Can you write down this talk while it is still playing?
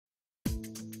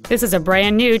This is a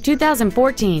brand new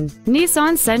 2014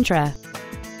 Nissan Sentra.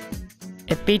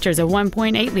 It features a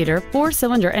 1.8-liter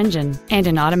four-cylinder engine and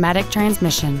an automatic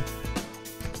transmission.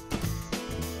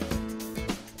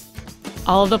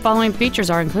 All of the following features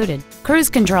are included: cruise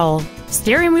control,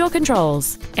 steering wheel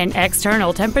controls, an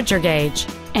external temperature gauge,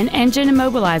 an engine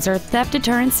immobilizer theft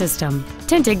deterrent system,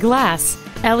 tinted glass,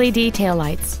 LED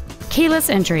taillights, keyless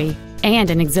entry, and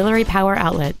an auxiliary power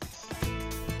outlet.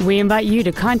 We invite you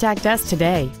to contact us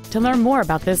today to learn more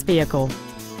about this vehicle.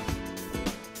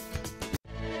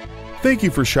 Thank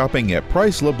you for shopping at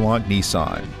Price LeBlanc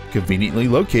Nissan, conveniently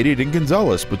located in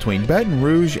Gonzales between Baton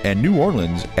Rouge and New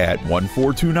Orleans at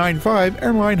 14295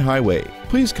 Airline Highway.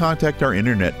 Please contact our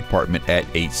internet department at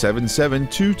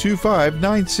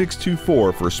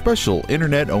 877-225-9624 for special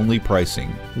internet-only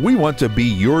pricing. We want to be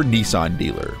your Nissan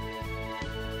dealer.